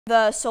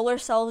The solar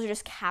cells are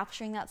just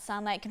capturing that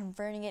sunlight,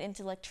 converting it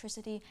into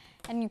electricity,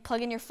 and you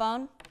plug in your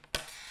phone,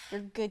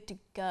 you're good to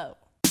go.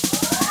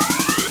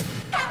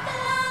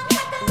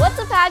 What's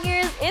up,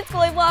 hackers? It's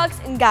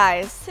GoldieBlox, and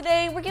guys,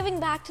 today we're giving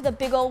back to the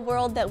big old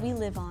world that we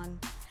live on.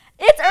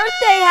 It's Earth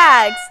Day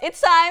hacks!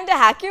 It's time to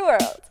hack your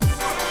world.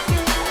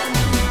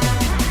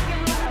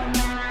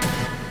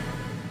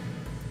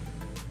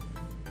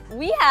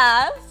 We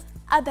have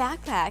a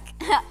backpack.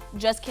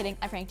 Just kidding,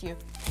 I pranked you.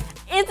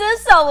 It's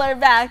a solar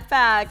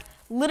backpack.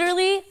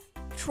 Literally,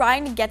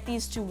 trying to get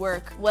these to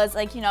work was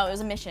like, you know, it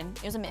was a mission.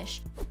 It was a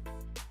mish.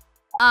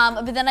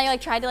 But then I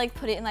tried to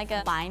put it in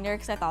a binder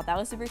because I thought that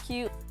was super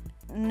cute.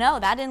 No,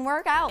 that didn't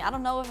work out. I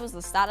don't know if it was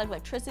the static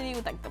electricity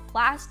with the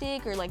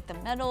plastic or the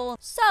metal.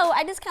 So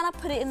I just kind of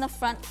put it in the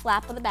front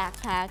flap of the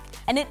backpack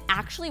and it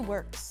actually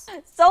works.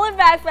 Solar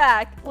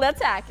backpack,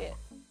 let's hack it.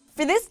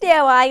 For this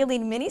DIY, you'll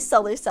need mini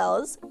solar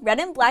cells,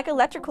 red and black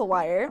electrical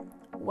wire,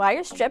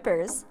 wire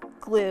strippers,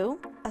 glue,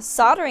 a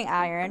soldering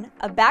iron,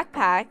 a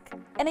backpack,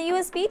 and a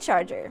USB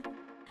charger.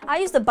 I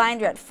used the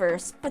binder at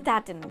first, but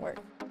that didn't work.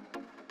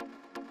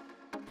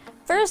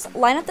 First,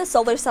 line up the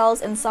solar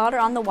cells and solder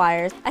on the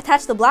wires.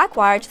 Attach the black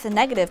wire to the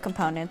negative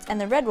components and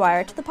the red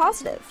wire to the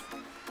positive.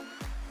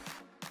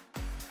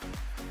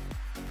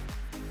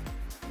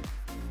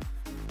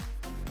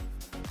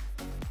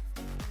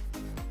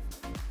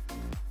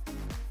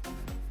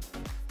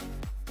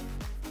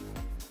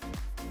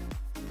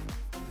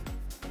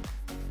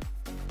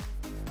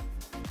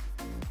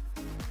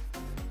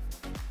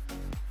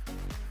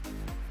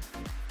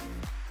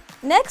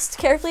 Next,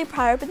 carefully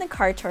pry open the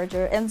car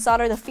charger and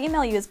solder the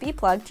female USB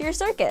plug to your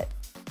circuit.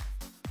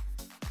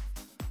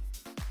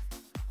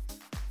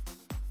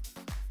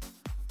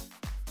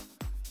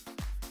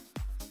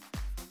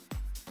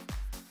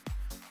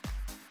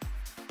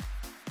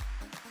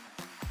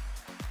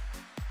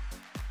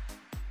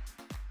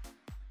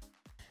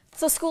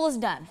 So school is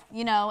done,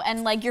 you know,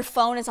 and your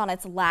phone is on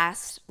its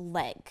last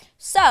leg.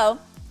 So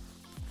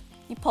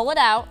you pull it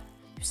out.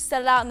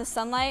 Set it out in the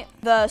sunlight.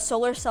 The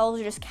solar cells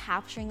are just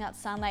capturing that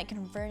sunlight,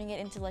 converting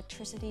it into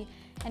electricity,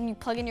 and you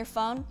plug in your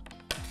phone,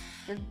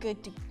 you're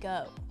good to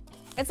go.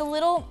 It's a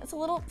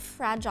little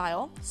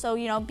fragile,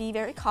 so be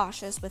very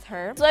cautious with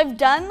her. So I've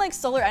done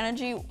solar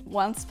energy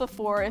once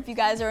before. If you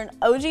guys are an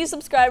OG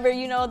subscriber,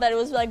 you know that it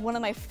was one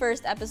of my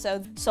first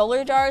episodes.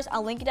 Solar jars,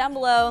 I'll link it down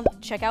below.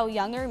 Check out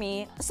younger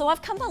me. So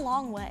I've come a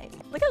long way.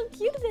 Look how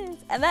cute it is.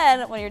 And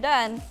then when you're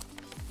done,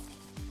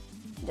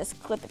 you just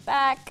clip it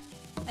back,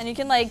 and you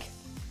can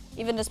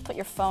even just put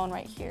your phone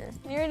right here.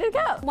 You're ready to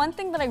go. One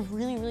thing that I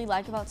really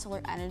like about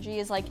solar energy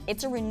is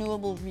it's a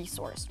renewable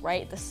resource,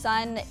 right? The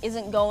sun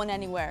isn't going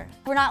anywhere.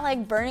 We're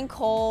not burning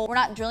coal, we're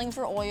not drilling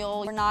for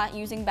oil, we're not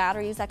using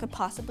batteries that could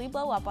possibly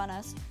blow up on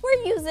us.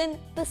 We're using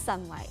the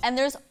sunlight. And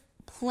there's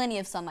plenty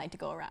of sunlight to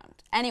go around.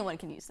 Anyone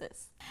can use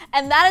this.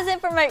 And that is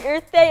it for my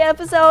Earth Day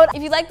episode.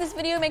 If you like this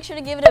video, make sure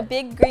to give it a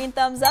big green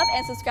thumbs up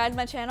and subscribe to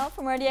my channel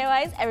for more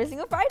DIYs every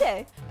single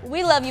Friday.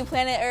 We love you,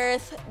 planet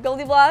Earth.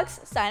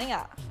 GoldieBlox, signing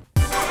off.